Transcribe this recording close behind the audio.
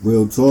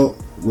Real talk,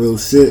 real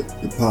shit,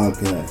 the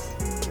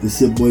podcast.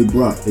 This your boy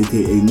Brock,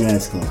 aka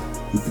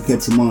NASCAR. You can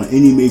catch him on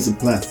any major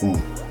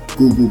platform: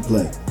 Google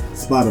Play,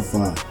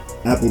 Spotify,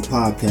 Apple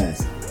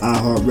Podcasts,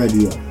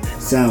 iHeartRadio,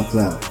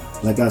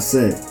 SoundCloud. Like I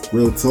said,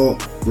 real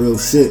talk, real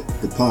shit,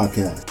 the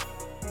podcast.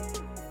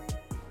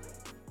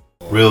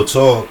 Real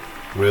talk,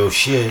 real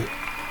shit,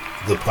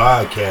 the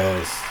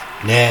podcast.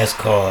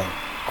 NASCAR,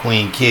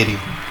 Queen Kitty.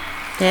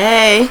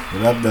 Hey.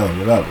 What up, though?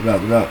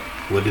 What up?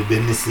 What the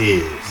business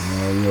is.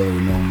 You already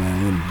know,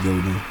 man. We in the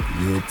building.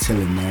 We here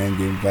chilling, man.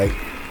 Getting right.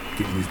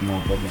 Getting this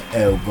motherfucking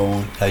L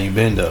going. How you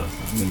been, though?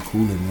 I've been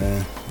cooling,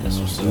 man. That's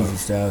what's up. Easy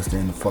style,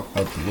 staying the fuck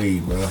out the way,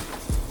 bro. You know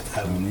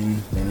what I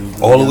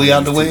mean? All the way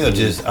out the way or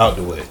just out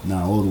the way?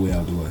 Nah, all the way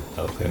out the way.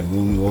 Okay.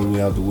 All the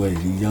way out the way.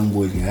 These young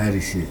boys can have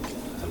this shit.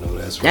 I know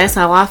that's right. That's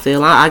how I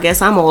feel. I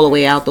guess I'm all the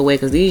way out the way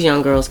because these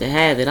young girls can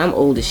have it. I'm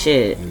old as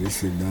shit. Yeah, this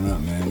shit done up,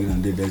 man. We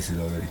done did that shit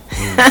already.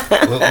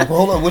 Well,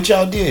 hold on. What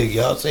y'all did?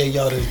 Y'all say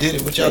y'all done did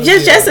it. What y'all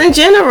Just did? in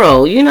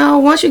general, you know,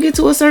 once you get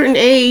to a certain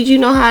age, you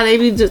know how they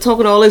be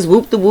talking all this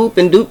whoop the whoop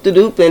and doop the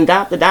doop and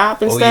dop the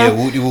dop and Oh, stuff.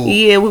 yeah, whoop de whoop.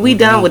 Yeah, we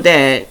done with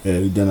that. Yeah,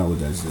 we done up with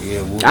that shit.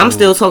 Yeah, whoop, I'm whoop.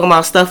 still talking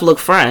about stuff look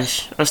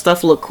fresh or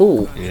stuff look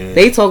cool. Yeah.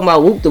 They talking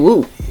about whoop the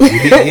whoop.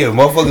 Yeah,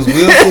 motherfuckers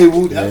will say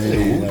whoop. I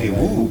say whoop de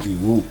whoop.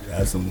 Whoop.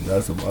 That's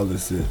some other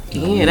shit.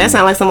 Yeah, that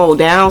sound like some old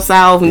down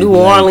south New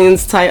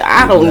Orleans type.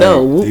 I don't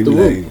know. Whoop the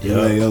whoop. They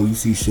like, yo, you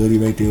see Shorty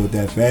right there with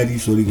that fatty?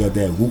 Shorty got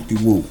that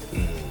whoop-de-whoop.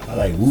 I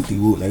like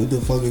whoop-de-whoop. Like, what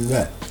the fuck is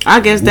that? I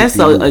guess that's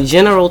a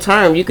general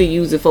term. You could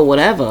use it for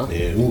whatever.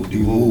 Yeah, whoop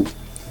de whoop.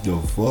 The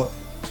fuck?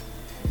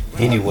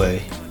 Anyway,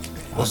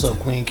 what's up,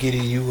 Queen Kitty?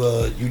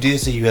 You did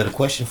say you had a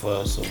question for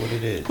us, so what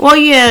it is? Well,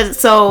 yeah,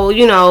 so,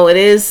 you know, it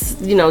is,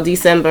 you know,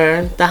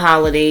 December, the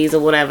holidays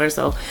or whatever.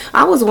 So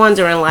I was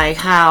wondering, like,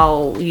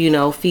 how, you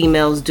know,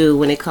 females do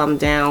when it comes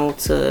down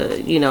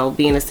to, you know,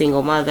 being a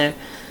single mother.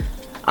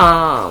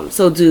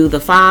 So do the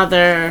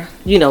father,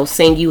 you know,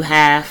 send you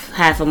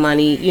half of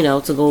money, you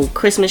know, to go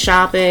Christmas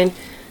shopping?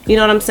 You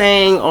know what I'm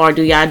saying? Or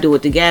do y'all do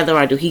it together?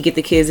 Or do he get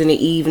the kids in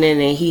the evening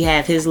and he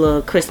have his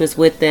little Christmas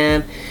with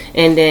them?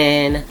 And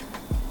then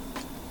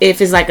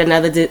if it's like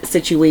another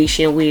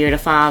situation where the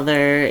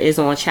father is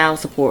on child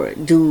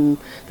support, do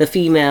the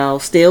female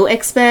still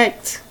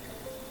expect,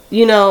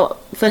 you know,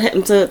 for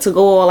him to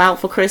go all out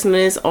for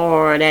Christmas,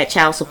 or that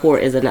child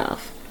support is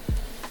enough?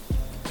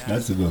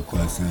 That's a good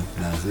question.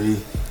 Now,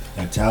 see,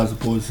 that child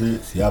support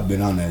shit, see, I've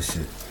been on that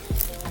shit.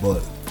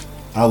 But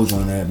I was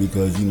on that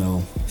because, you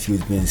know, she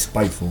was being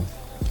spiteful.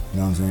 You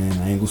know what I'm saying?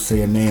 I ain't gonna say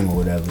her name or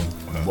whatever.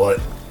 But,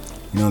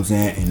 you know what I'm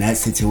saying? In that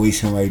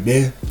situation right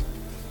there,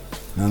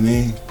 you know what I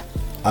mean?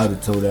 I would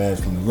have told her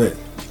ass from the rip.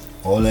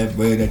 All that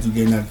bread that you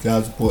getting out of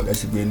child support, that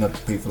should be enough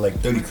to pay for like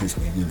 30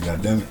 Christmas gifts,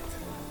 goddammit. You know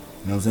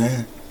what I'm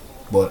saying?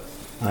 But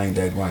I ain't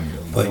that grimy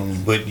though.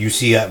 But you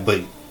see,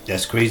 but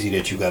that's crazy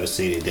that you got to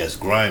say that that's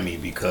grimy,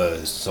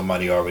 because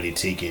somebody already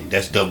taking,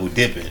 that's double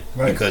dipping.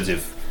 Right. Because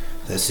if,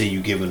 let's say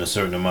you giving a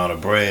certain amount of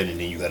bread and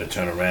then you got to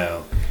turn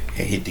around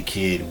and hit the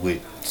kid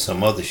with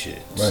some other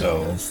shit. Right.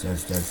 So that's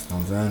what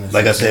I'm saying. That's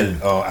like I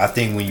said, I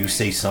think when you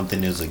say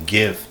something is a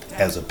gift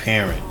as a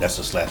parent, that's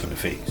a slap in the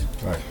face.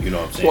 Right. You know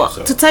what I'm saying? Well,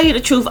 to tell you the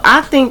truth,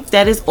 I think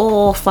that is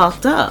all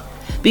fucked up.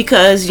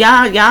 Because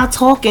y'all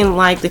talking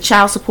like the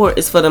child support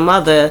is for the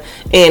mother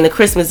and the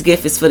Christmas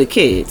gift is for the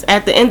kids.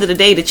 At the end of the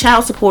day, the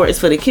child support is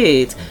for the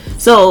kids.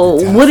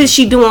 So what is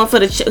she doing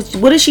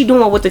what is she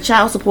doing with the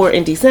child support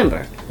in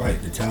December?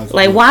 Right, the child support.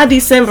 Like, why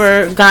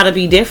December gotta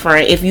be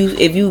different? If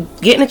you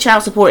getting a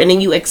child support and then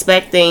you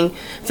expecting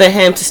for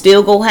him to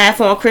still go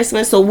half on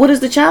Christmas, so what is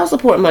the child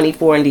support money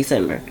for in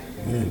December?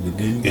 Yeah,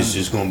 it's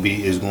just gonna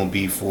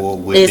be for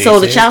what and so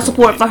the child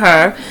support for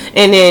her,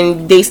 and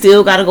then they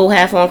still gotta go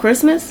half on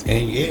Christmas.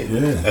 And yeah,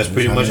 that's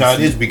pretty much how it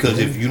is. Because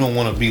if you don't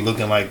want to be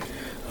looking like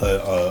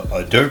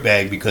a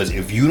dirtbag, because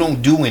if you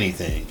don't do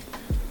anything,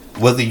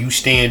 whether you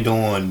stand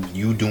on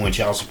you doing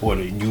child support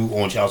or you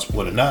on child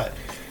support or not,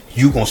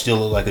 you gonna still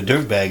look like a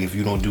dirtbag if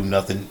you don't do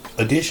nothing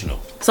additional.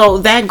 So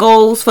that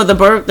goes for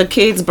the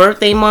kid's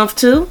birthday month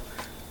too.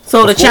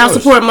 So the child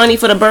support money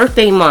for the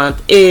birthday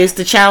month is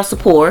the child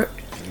support.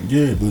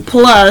 Yeah, but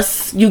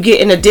plus you get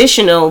an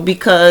additional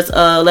because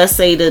let's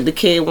say the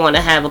kid want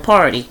to have a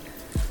party,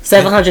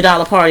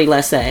 $700 party,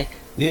 let's say.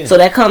 Yeah. So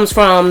that comes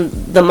from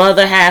the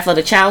mother half of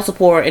the child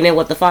support, and then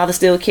what the father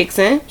still kicks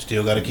in.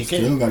 Still gotta kick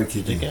in. Still gotta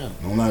kick in.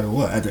 No matter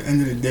what. At the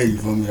end of the day, you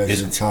feel me? That's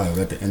your child.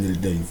 At the end of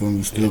the day, you feel me?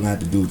 You still gonna have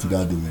to do what you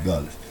gotta do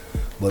regardless.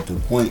 But the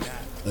point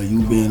of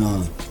you being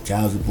on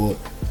child support,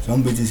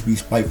 some bitches be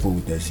spiteful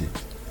with that shit.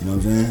 You know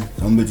what I'm saying?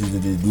 Some bitches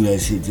that just do that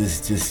shit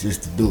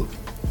just to do it.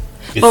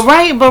 But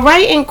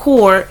right in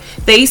court,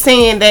 they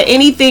saying that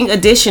anything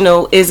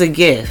additional is a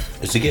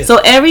gift. It's a gift.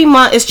 So every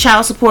month is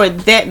child support.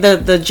 That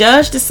the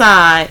judge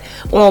decide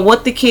on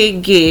what the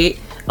kid get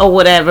or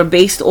whatever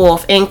based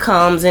off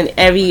incomes and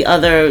every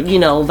other, you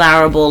know,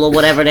 variable or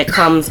whatever that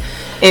comes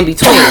in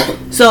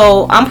between.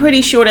 So I'm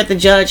pretty sure that the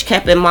judge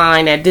kept in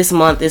mind that this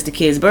month is the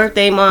kid's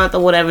birthday month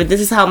or whatever.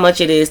 This is how much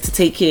it is to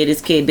take care of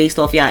this kid based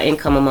off y'all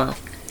income a month.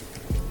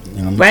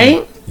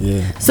 Right?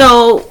 Yeah.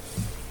 So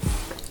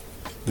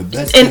The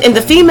best and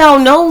the female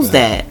knows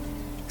that.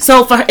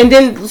 So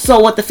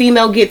what the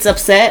female gets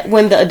upset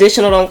when the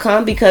additional don't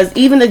come, because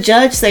even the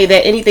judge say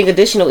that anything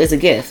additional is a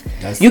gift.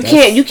 You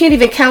can't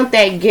even count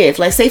that gift.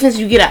 Like, say for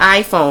instance you get an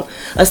iPhone,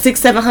 a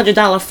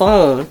 $600-700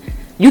 phone.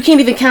 You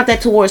can't even count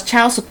that towards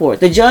child support.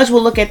 The judge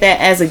will look at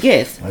that as a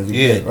gift.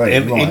 Yeah, right.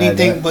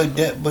 Anything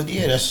but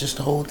yeah, that's just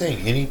the whole thing.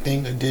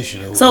 Anything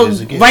additional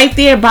is a gift. Right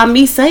there, by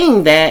me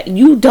saying that,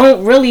 you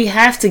don't really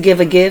have to give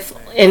a gift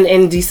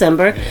in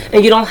December,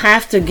 and you don't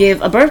have to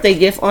give a birthday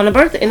gift in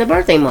the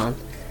birthday month.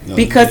 No,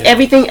 because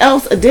everything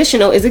else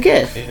additional is a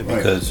gift. Yeah,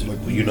 because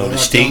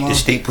the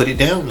state put it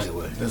down that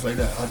way. Just like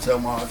that. I tell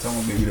my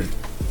baby this: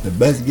 the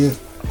best gift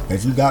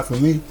that you got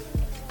from me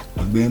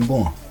was being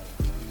born.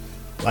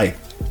 Life.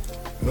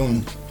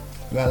 You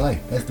got life.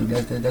 That's the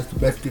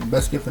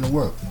best gift in the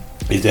world.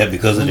 Is that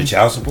because of the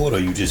child support, or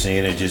you just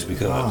saying it just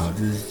because? No,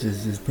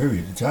 just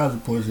period. The child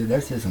support shit,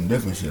 that's just some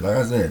different shit. Like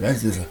I said,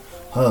 that's just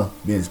her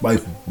being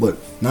spiteful. But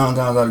 9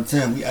 times out of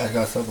 10, we ask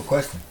ourselves a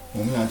question: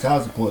 when we on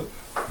child support,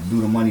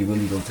 do the money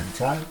really go to the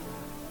child?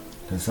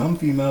 Because some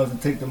females will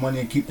take the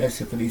money and keep that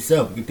shit for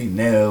themselves, get their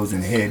nails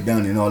and hair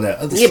done and all that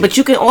other shit. Yeah, but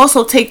you can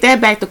also take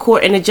that back to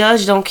court and the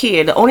judge don't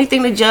care. The only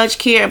thing the judge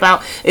care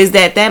about is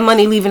that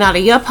money leaving out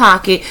of your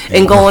pocket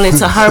and going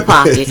into her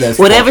pocket.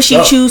 Whatever she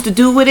choose to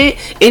do with it,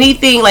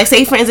 anything, like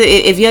say for instance,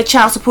 if your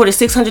child support is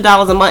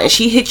 $600 a month and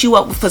she hits you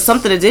up for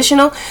something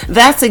additional,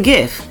 that's a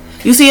gift.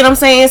 You see what I'm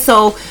saying?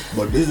 So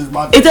but this is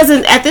my it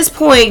doesn't, at this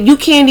point, you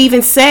can't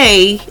even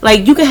say,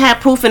 like, you can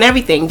have proof and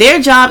everything. Their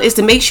job is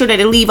to make sure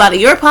that it leave out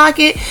of your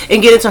pocket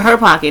and get into her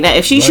pocket. Now,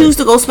 if she choose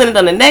to go spend it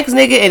on the next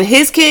nigga and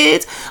his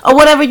kids or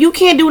whatever, you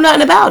can't do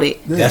nothing about it.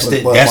 That's the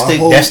kicker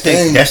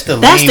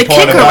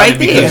right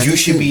there.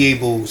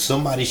 Because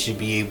somebody should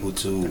be able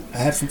to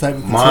have some type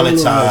of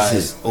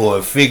monetize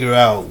or figure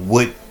out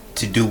what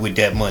to do with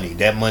that money.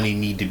 That money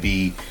need to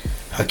be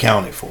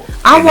accounted for.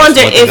 I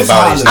wonder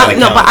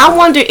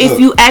if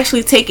you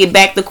actually take it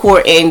back to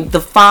court and the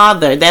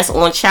father that's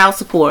on child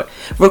support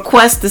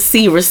requests to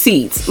see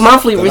receipts,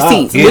 monthly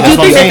receipts. Would you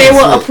think that they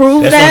will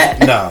approve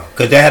that? No,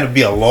 because there had to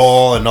be a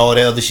law and all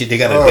that other shit. They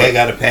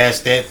gotta pass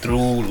that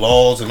through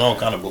laws and all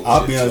kind of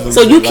bullshit.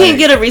 So you can't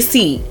get a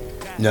receipt.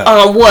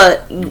 No.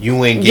 What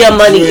you ain't your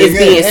money is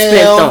being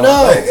spent on.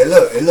 No.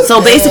 Look,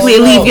 so basically,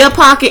 leave your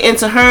pocket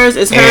into hers.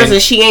 It's hers,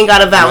 and she ain't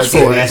got to vouch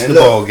for it. That's the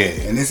ball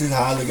game. And this is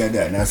how I look at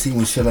that. Now, see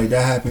when shit like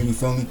that happen, you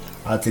feel me?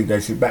 I take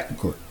that shit back to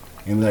court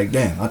and be like,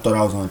 damn, I thought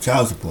I was on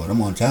child support.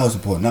 I'm on child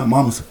support, not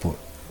mama support.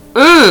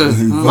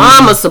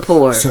 Mama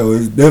support. So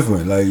it's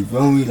different. Like, you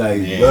feel me?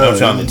 Like, yeah, I'm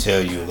trying to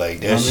tell you,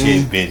 like that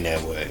shit been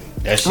that way.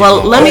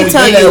 Well, let me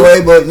tell you. That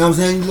way, but you know what I'm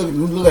saying?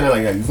 You look at it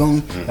like that. You feel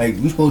me? Like,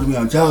 we supposed to be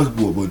on child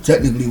support, but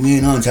technically we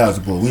ain't on child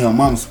support. We on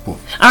mama support.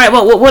 All right,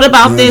 well, what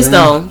about this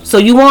though? So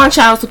you on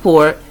child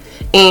support,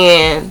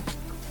 and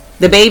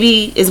the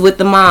baby is with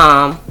the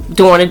mom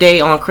during the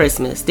day on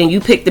Christmas. Then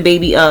you pick the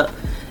baby up,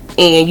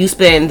 and you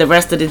spend the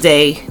rest of the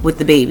day with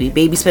the baby.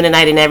 Baby spend the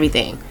night and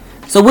everything.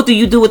 So what do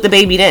you do with the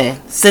baby then?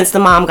 Since the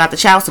mom got the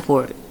child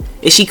support,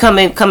 is she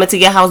coming to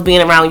your house, being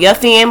around your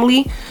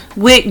family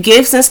with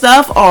gifts and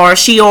stuff, or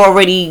she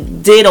already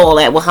did all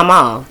that with her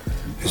mom?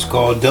 It's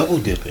called double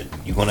dipping.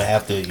 You're gonna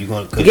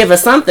give her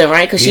something,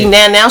 right? Because she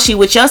now she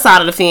with your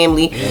side of the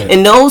family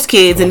and those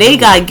kids, and they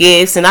got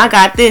gifts, and I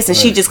got this, and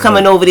she just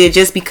coming over there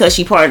just because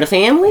she part of the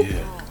family.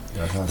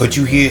 Yeah. But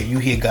you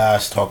hear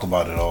guys talk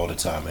about it all the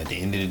time. At the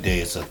end of the day,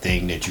 it's a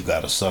thing that you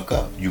gotta suck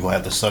up. You gonna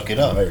have to suck it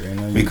up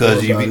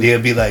because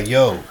they'll be like,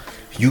 yo,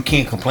 you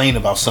can't complain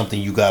about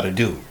something you gotta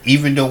do,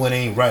 even though it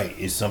ain't right.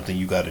 It's something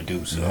you gotta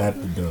do. So you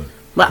have to do it.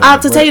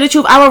 But to tell you the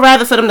truth, I would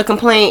rather for them to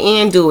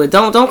complain and do it.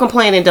 Don't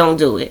complain and don't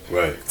do it.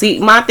 Right. See,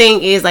 my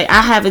thing is, like,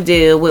 I have a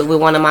deal with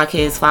one of my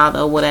kids' father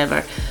or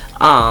whatever.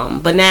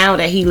 But now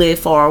that he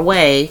lived far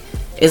away,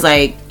 it's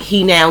like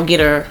he now get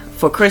her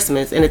for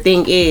Christmas. And the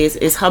thing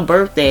is her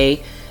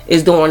birthday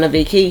is during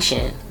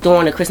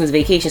the Christmas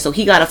vacation. So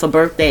he got her for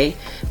birthday,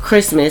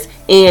 Christmas,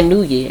 and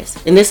New Year's.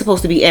 And they're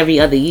supposed to be every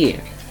other year.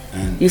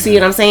 You see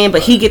what I'm saying?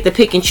 But he get to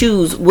pick and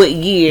choose what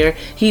year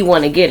he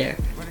want to get her.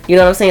 You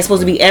know what I'm saying? It's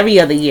supposed to be every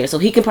other year. So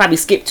he can probably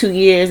skip 2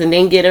 years and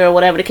then get her or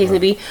whatever the case may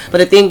be. But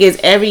the thing is,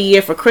 every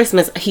year for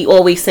Christmas, he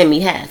always send me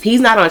half. He's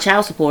not on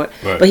child support,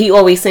 but he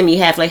always send me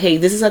half. Like, hey,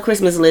 this is her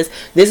Christmas list.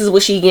 This is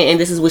what she getting.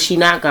 This is what she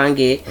not going to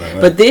get. Right.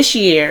 But this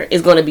year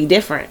is going to be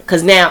different.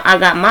 Because now I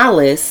got my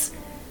list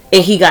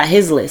and he got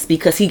his list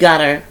because he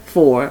got her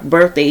for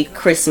birthday,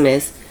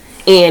 Christmas,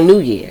 and New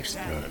Year's.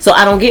 Right. So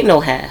I don't get no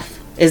half.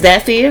 Is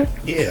that fair?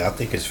 Yeah, I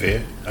think it's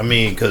fair. I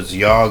mean, because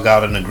y'all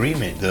got an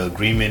agreement. The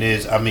agreement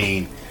is,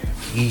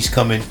 she's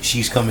coming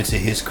to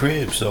his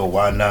crib, so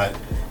why not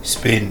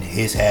spend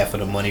his half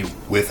of the money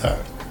with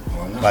her?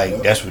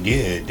 Like, that's what,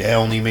 that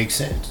only makes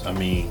sense. I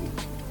mean,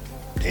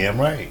 damn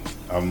right.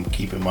 I'm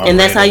keeping my. And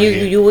that's how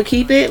you would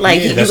keep it?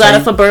 Like, you got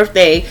it for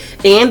birthday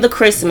and the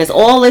Christmas.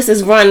 All this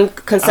is run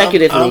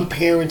consecutively. I'm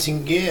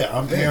parenting,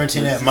 I'm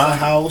parenting at my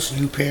house,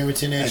 you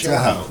parenting at your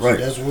house. Right.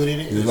 That's what it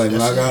is. It's like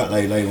when I got,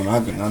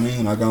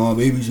 when I got my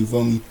babies, you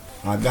feel me?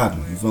 I got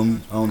him. You feel me?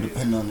 I don't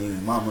depend on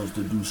these mamas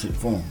to do shit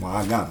for him. Well,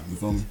 I got him. You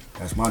feel me?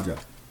 That's my job. You know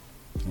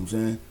what I'm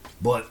saying?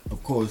 But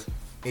of course,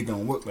 it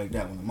don't work like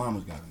that when the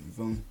mamas got him. You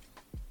feel me?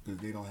 Because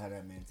they don't have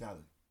that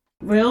mentality.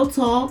 Real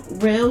Talk,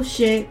 Real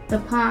Shit, the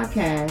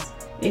podcast.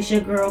 It's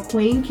your girl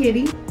Queen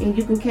Kitty, and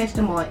you can catch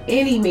them on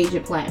any major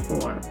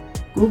platform.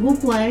 Google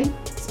Play,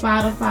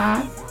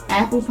 Spotify,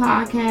 Apple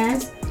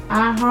Podcasts,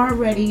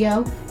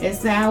 iHeartRadio, and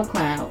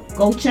SoundCloud.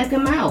 Go check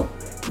them out.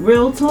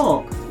 Real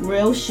Talk,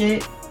 Real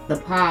Shit, the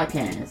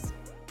podcast.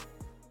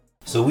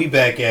 So we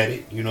back at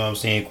it. You know what I'm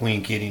saying?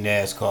 Queen Kitty,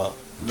 NASCAR,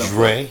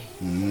 Dre.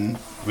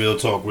 Real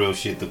Talk, Real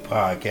Shit, the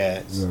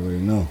podcast. You already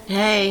know.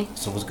 Hey.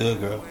 So what's good,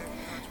 girl?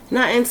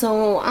 Nothing.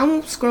 So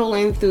I'm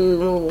scrolling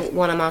through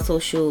one of my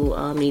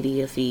social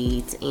media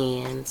feeds,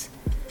 and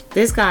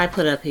this guy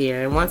put up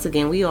here, and once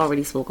again, we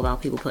already spoke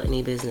about people putting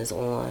their business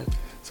on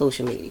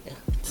social media.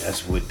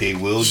 That's what they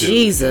will do.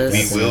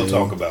 Jesus. We will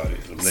talk about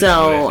it.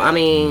 So, I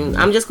mean,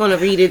 I'm just going to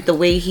read it the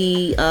way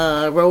he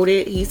wrote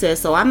it. He says,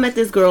 so I met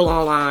this girl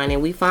online,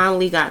 and we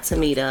finally got to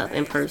meet up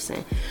in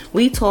person.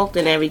 We talked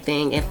and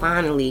everything, and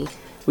finally,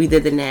 we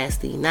did the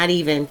nasty. Not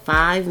even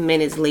 5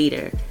 minutes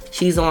later,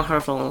 she's on her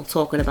phone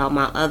talking about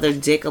my other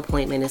dick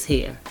appointment is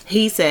here.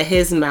 He said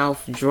his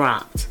mouth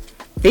dropped.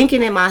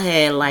 Thinking in my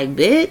head, like,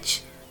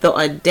 bitch, the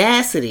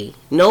audacity,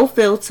 no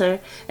filter.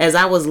 As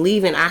I was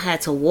leaving, I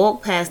had to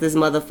walk past this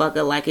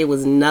motherfucker like it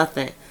was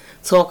nothing.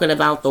 Talking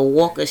about the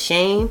walk of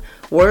shame.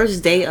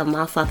 Worst day of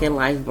my fucking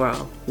life, bro.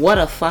 What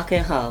a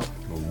fucking hoe.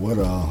 What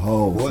a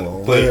hoe.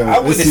 But I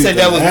wouldn't have said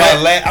that was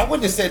my last. I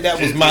wouldn't have said that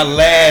was my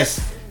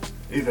last.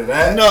 Either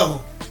that.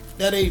 No,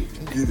 that ain't.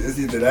 It's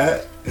either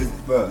that.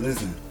 Bro,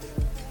 listen.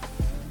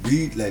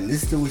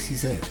 Listen to what she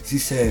said. She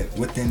said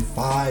within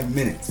 5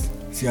 minutes,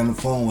 she on the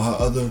phone with her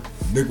other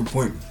big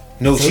appointment.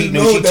 No, so she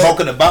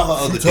talking about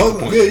her other dick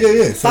appointment.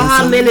 Yeah. So,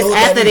 5 minutes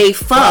after they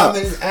fuck. 5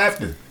 minutes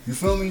after. You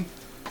feel me? You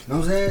know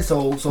what I'm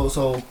saying?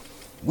 So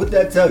what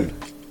that tell you?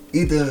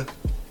 Either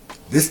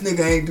this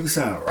nigga ain't do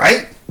something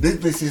right. This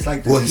bitch is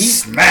like this. He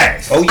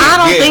smashed. Oh, yeah,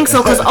 I don't think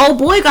so, because old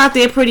boy got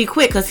there pretty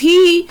quick, because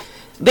he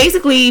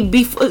basically,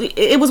 before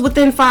it was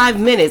within 5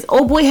 minutes.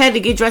 Old boy had to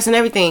get dressed and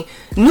everything.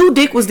 New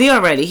dick was there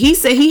already. He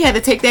said he had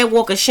to take that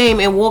walk of shame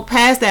and walk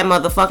past that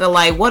motherfucker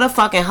like, what a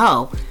fucking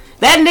hoe.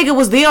 That nigga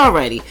was there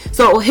already.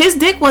 So his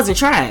dick wasn't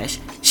trash.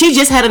 She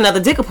just had another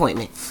dick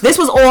appointment. This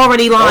was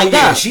already lined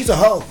up. She's a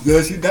hoe.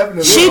 Yeah, she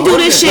definitely. She do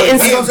this shit in.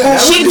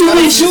 She do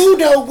this.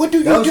 What do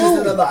you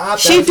do?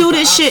 She do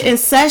this shit in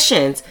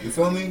sessions. You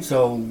feel me?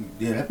 So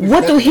yeah.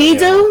 What do he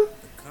do?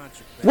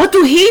 What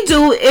do he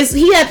do is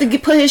he had to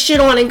put his shit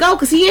on and go,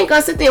 because he ain't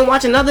gonna sit there and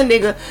watch another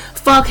nigga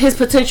fuck his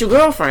potential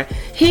girlfriend.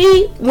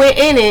 He went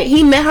in it.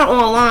 He met her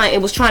online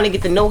and was trying to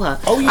get to know her.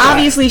 Oh, yeah.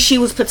 Obviously, she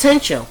was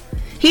potential.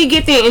 He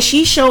get there and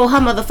she showed her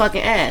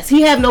motherfucking ass.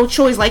 He have no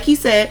choice, like he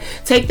said,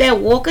 take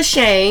that walk of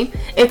shame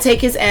and take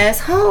his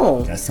ass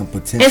home. That's some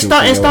potential.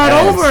 And start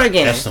over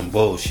again. That's some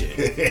bullshit.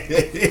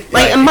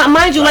 Like,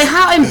 mind you, like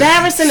how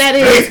embarrassing that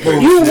is.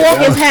 You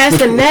walking past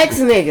the next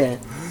nigga.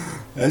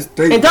 That's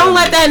and don't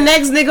let that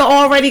next nigga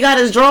already got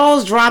his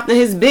drawers dropped and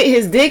his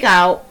dick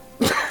out.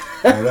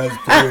 That's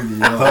crazy,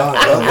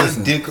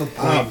 yo. Dick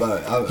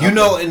appointment. You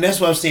know, and that's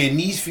what I'm saying.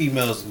 These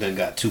females done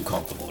got too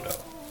comfortable though.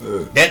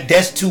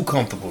 That's too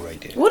comfortable right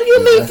there. What do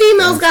you mean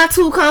females got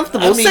too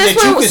comfortable? I mean,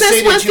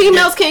 since when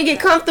females can't get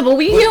comfortable,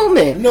 we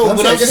human. No,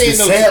 but I'm saying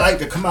no. Like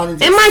to come out and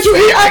mind you,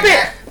 he up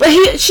it, but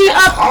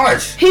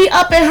he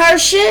up in her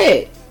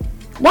shit.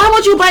 Why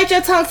would you bite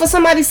your tongue for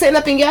somebody sitting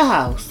up in your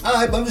house?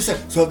 Alright, but I'm just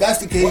saying. So if that's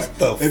the case,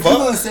 if you're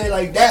gonna say it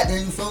like that,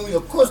 then you feel me.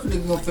 Of course, the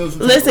nigga gonna feel some.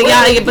 Listen,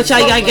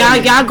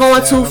 y'all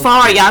going too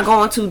far. Y'all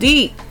going too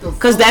deep.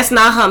 Cause that's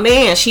not her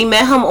man. She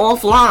met him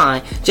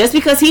offline. Just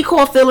because he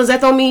caught feelings, that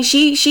don't mean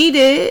she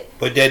did.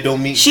 But that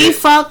don't mean she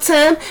fucked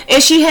him,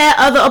 and she had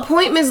other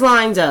appointments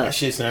lined up.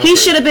 He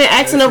should have been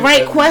asking the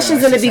right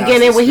questions in the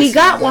beginning when he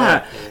got with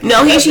her.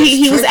 No,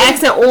 he was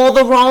asking all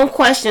the wrong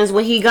questions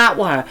when he got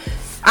with her.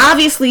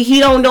 Obviously, he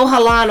don't know her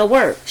line of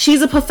work.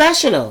 She's a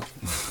professional.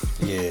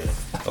 Yeah.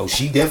 Oh,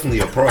 she definitely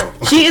a pro.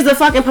 She is a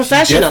fucking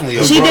professional.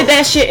 She did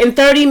that shit in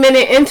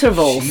 30-minute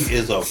intervals. She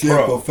is a pro. She's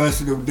a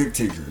professional dick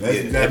taker.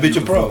 That bitch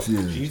a pro.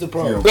 She's a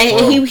pro.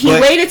 And he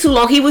waited too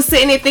long. He was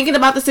sitting there thinking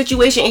about the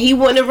situation, and he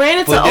wouldn't have ran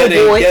into old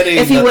boy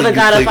if he would have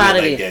got up out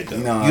of there.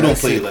 You don't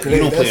play like you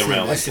don't play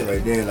around like that.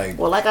 Right there, like,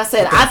 well, like I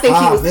said, I think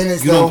he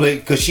was. You don't play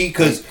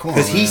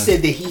because he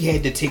said that he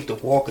had to take the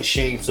walk of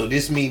shame. So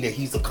this means that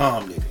he's a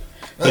calm nigga.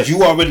 Cause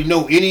you already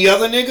know any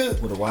other nigga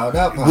with a wild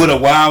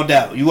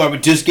out. You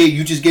already just gave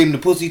him the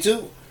pussy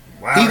too.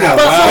 But wild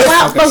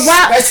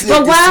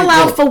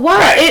out for what?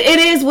 Right. It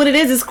is what it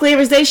is. It's clear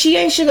as day. She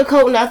ain't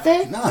sugarcoat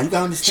nothing. No, you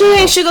gotta understand.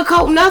 She ain't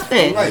sugarcoat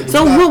nothing. Right.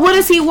 So what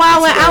is he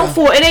wilding out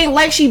for? It ain't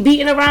like she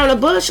beating around the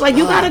bush. Like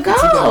you gotta go.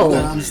 You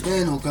gotta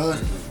understand, though,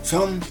 cause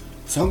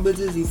some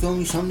bitches, you feel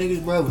me? Some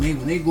niggas, bro,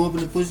 when they go up in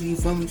the pussy, you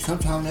feel me?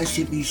 Sometimes that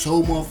shit be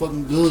so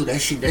motherfucking good. That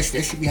shit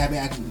be having.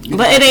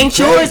 But it ain't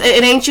yours.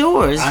 It ain't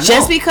yours.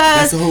 Just because.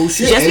 That's the whole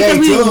shit. Just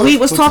because we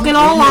was talking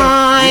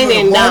online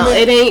and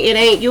it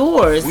ain't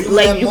yours.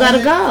 Like you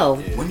gotta go.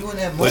 When you in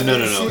that But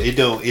moment.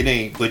 no. It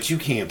ain't. But you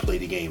can't play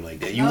the game like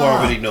that. You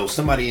already know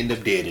somebody end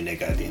up dead in that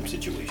goddamn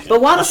situation.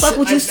 But why the fuck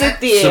would you sit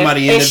there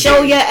Somebody and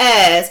show your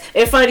ass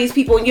in front of these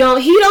people? He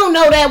don't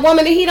know that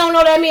woman and he don't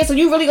know that man. So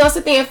you really gonna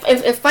sit there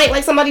and fight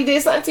like somebody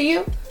did something to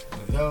you?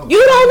 Yo,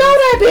 You don't know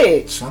that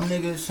bitch. Some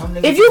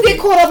niggas. If you get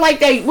caught up like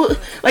that,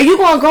 like you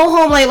gonna go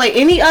home like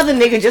any other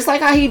nigga, just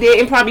like how he did,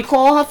 and probably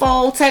call her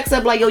phone, text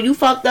her like, yo, you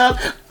fucked up.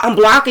 I'm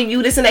blocking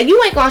you, this and that.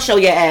 You ain't gonna show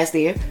your ass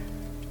there.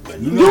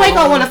 You ain't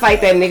gonna want to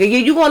fight that nigga.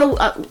 You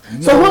gonna.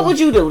 So what would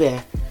you do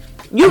then?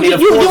 You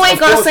ain't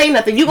gonna say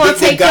nothing. You gonna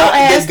take your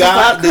ass to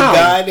fuck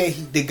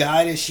home. The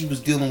guy that she was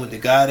dealing with, the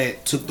guy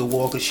that took the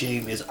walk of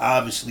shame, is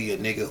obviously a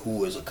nigga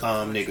who is a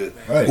calm nigga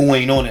who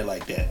ain't on it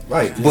like that.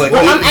 Right. But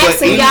I'm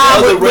asking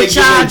y'all what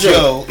y'all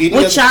do.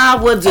 What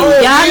y'all would do?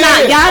 Y'all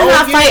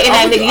not fighting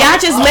that nigga. Y'all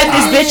just met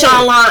this bitch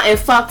online and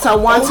fucked her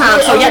one time.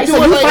 So you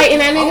fighting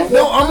that nigga?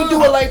 No, I'm gonna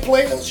do it like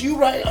players. You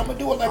right? I'm gonna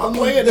do it like a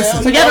player.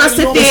 So y'all gonna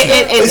sit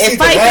there and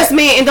fight this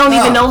man and don't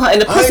even know her,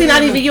 and the pussy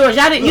not even yours.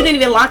 You didn't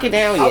even lock it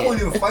down yet. I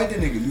wouldn't even fight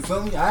the nigga, you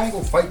feel me? I ain't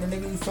gonna fight the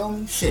nigga, you feel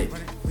me? Shit.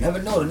 Never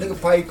know. The nigga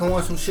probably come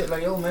on some shit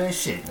like, yo man,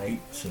 shit.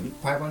 Like, shit, we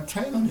probably gonna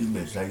train on this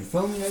bitch. Like, you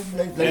feel me?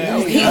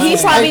 He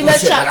probably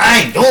let y'all.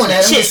 I ain't doing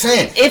that. I'm just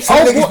saying. If some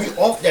niggas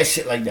be off that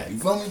shit like that. You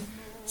feel me?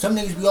 Some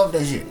niggas be off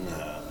that shit.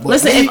 But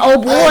listen, if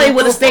old boy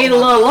would have stayed a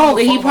little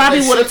longer, he probably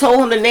would have told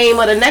him the name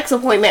of the next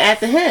appointment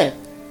after him.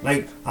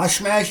 Like, I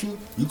smash you,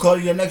 you call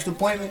your next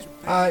appointment,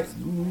 alright,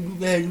 you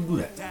go ahead, you do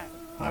that.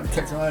 I'll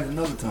catch your ass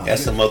another time.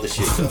 That's some other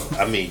shit though.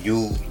 I mean,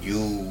 you.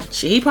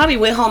 Shit, he probably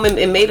went home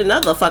and made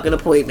another fucking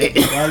appointment.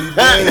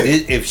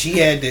 If she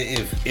had to,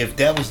 if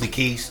that was the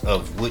case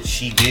of what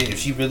she did, if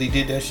she really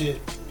did that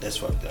shit, that's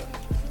fucked up.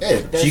 Yeah,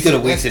 she could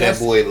have waited till that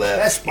boy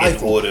left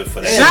in order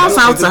for that. Shouts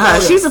out to her.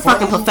 She's a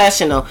fucking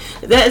professional.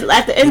 At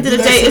the end of the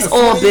day, it's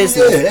all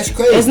business. Yeah, that's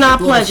crazy. It's not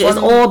pleasure. It's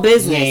all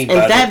business. And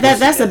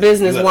that's a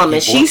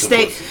businesswoman. She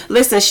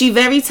listen, she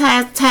very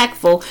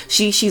tactful.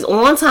 She's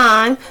on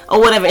time or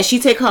whatever, and she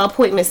take her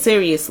appointment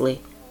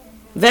seriously.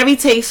 Very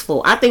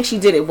tasteful. I think she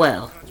did it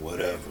well.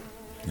 Whatever.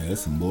 Yeah,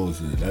 that's some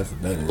bullshit. That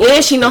is.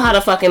 And she know how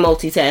to fucking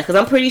multitask. Because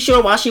I'm pretty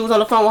sure while she was on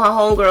the phone with her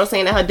homegirl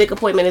saying that her dick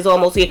appointment is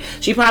almost here,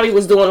 she probably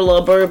was doing a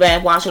little bird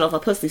bath washing off her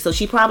pussy. So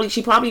she probably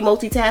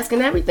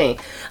multitasking everything.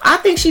 I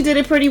think she did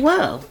it pretty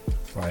well.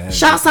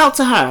 Shouts out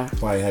to her.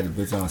 Probably had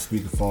the bitch on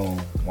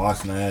speakerphone,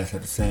 washing her ass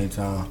at the same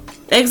time.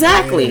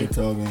 Exactly.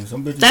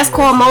 That's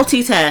called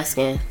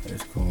multitasking.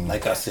 That's cool.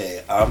 Like I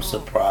said, I'm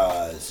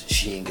surprised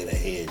she ain't get her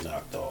head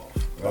knocked off.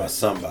 By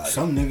somebody.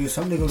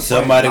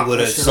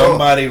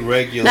 Somebody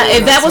regular. Now,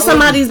 if that was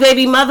somebody's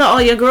baby mother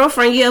or your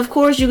girlfriend, yeah, of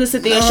course you can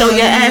sit there and show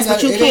your ass,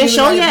 but you can't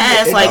show your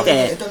ass like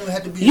that.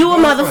 You a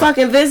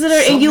motherfucking visitor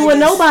and you a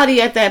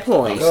nobody at that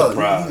point.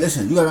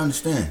 Listen, you gotta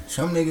understand.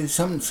 Some niggas,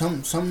 some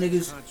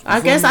niggas. I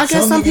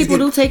guess some people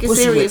do take it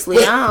seriously.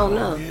 I don't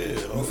know.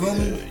 You feel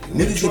me?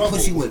 Niggas get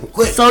pussy with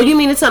quick. So you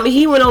mean to tell me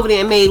he went over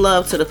there and made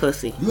love to the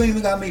pussy? You ain't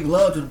even gotta make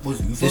love to the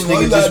pussy. This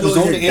nigga just was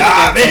on the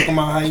internet talking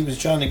about how he was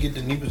trying to get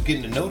he was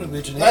getting to know the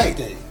bitch and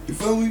everything. You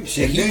feel me?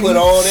 Shit, he put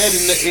all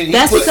that in.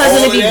 That's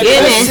because in the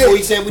beginning, before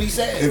he said what he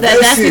said.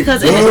 That's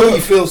because he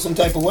feels some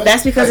type of way.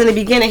 That's because in the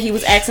beginning he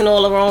was asking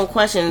all the wrong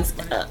questions.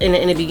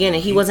 In the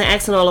beginning, he wasn't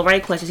asking all the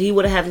right questions. He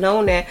would have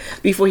known that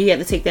before he had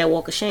to take that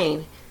walk of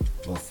shame.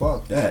 Well,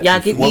 fuck that. Y'all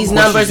get these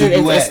numbers and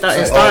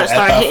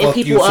start hitting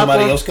people up.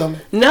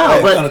 No,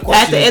 but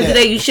at the end of the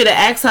day, you should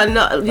have asked her.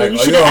 No, you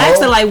should have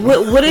asked her like,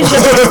 what is your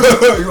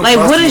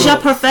what is your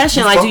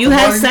profession? Like, do you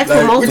have sex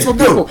with multiple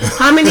people?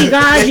 How many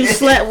guys you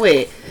slept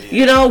with?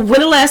 You know,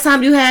 when the last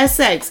time you had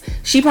sex?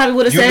 She probably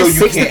would have said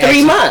 6 to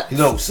 3 months.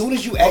 As soon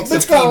as you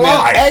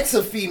ask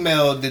a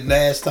female the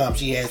last time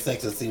she had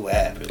sex and see what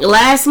happened.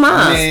 Last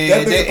month.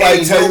 Man,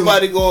 ain't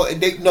nobody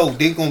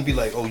they gonna be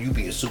like, oh, you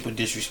being super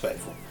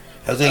disrespectful.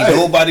 Cause ain't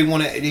nobody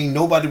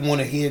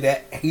wanna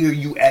hear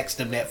you ask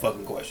them that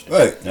fucking question.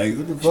 Right. Like,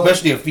 what the fuck?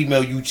 Especially a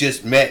female you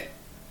just met.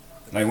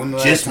 Like when the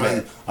last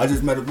time I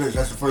just met a bitch,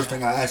 that's the first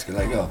thing I ask her.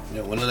 Like, yo,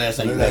 when the last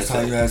time you had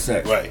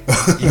sex? Right.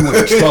 You were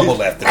in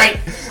trouble after that.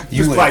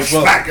 You was like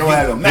smack your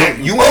ass,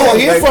 man. You ain't gonna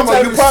hear from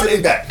her. You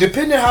probably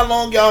depending how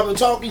long y'all been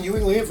talking, you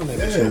ain't gonna hear from that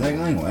bitch. Yeah, like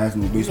I ain't gonna ask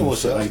no bitch no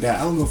shit like that.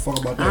 I don't give a fuck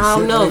about that. I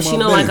don't know. She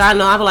know like I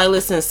know. I be like,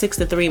 listen, 6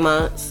 to 3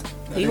 months.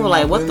 He was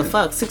like, what the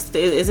fuck? Is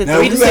it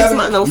 3 to 6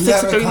 months? No,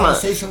 6 to 3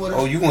 months.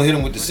 Oh, you gonna hit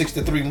him with the 6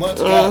 to 3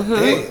 months?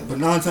 Mm-hmm. But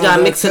 9 times you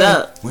gotta mix it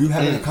up. When you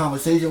having a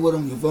conversation with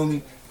him, you feel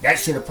me? That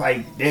shit'll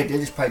probably they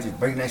just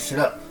bring that shit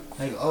up.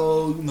 Like,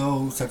 oh, you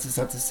know, such and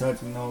such and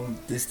such, you know,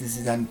 this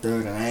is that and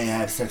third, and I ain't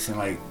had sex in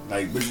like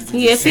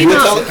yeah,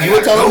 female.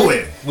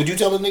 Would you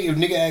tell a nigga if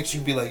nigga asks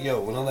you, be like, yo,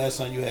 when the last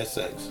time you had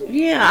sex?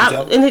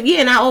 Yeah,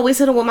 and I always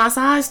hit him with my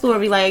side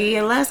story. Like,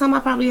 yeah, last time I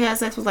probably had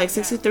sex was like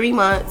 6 to 3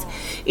 months,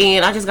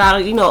 and I just got,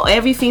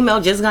 every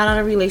female just got out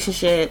of a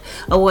relationship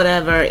or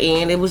whatever,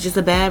 and it was just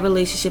a bad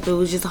relationship. It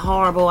was just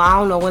horrible. I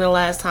don't know when the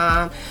last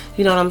time,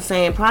 you know what I'm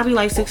saying? Probably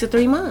like 6 to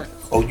 3 months.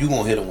 Oh, you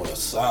gonna hit him with a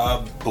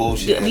side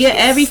bullshit? Yeah,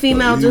 every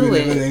female do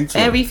it.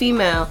 Every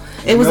female.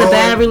 It was a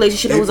bad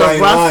relationship. It was a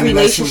rough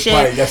relationship,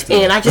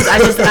 and I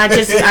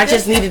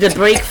just needed to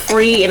break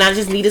free, and I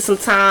just needed some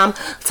time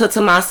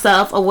to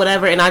myself or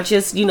whatever, and I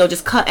just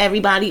just cut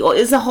everybody. Or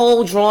it's a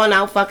whole drawn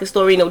out fucking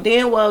story.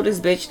 Damn well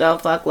this bitch done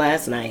fuck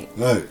last night.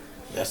 Right.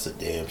 That's a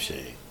damn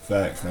shame.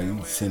 Facts. Like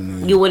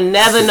you would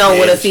never know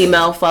what a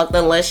female fucked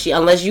unless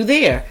you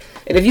there,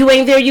 and if you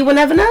ain't there, you would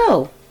never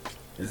know.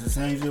 It's the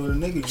same shit with a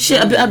nigga.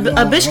 Shit, a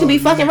bitch can be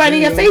fucking right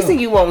in your face and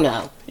you won't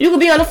know. You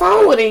could be on the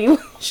phone with her, you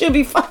should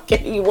be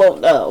fucking and you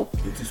won't know.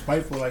 It's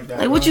spiteful like that.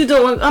 Like, what you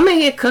doing? I'm in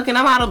here cooking,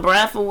 I'm out of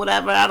breath or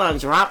whatever. I done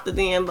dropped the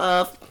damn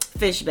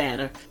fish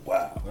batter.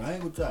 Wow. I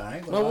ain't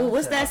gonna well,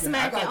 what's that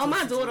smacking? Oh,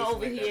 my daughter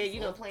over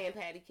here, playing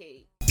patty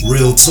cake.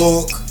 Real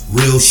talk,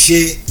 real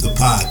shit, the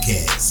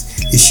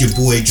podcast. It's your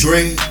boy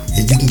Dre,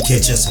 and you can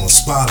catch us on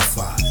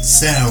Spotify,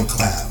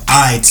 SoundCloud,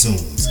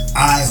 iTunes,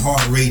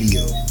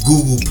 iHeartRadio,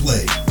 Google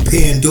Play,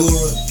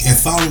 Pandora, and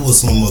follow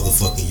us on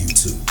motherfucking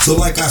YouTube. So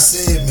like I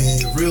said,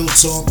 man, real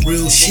talk,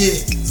 real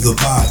shit, the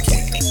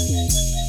podcast.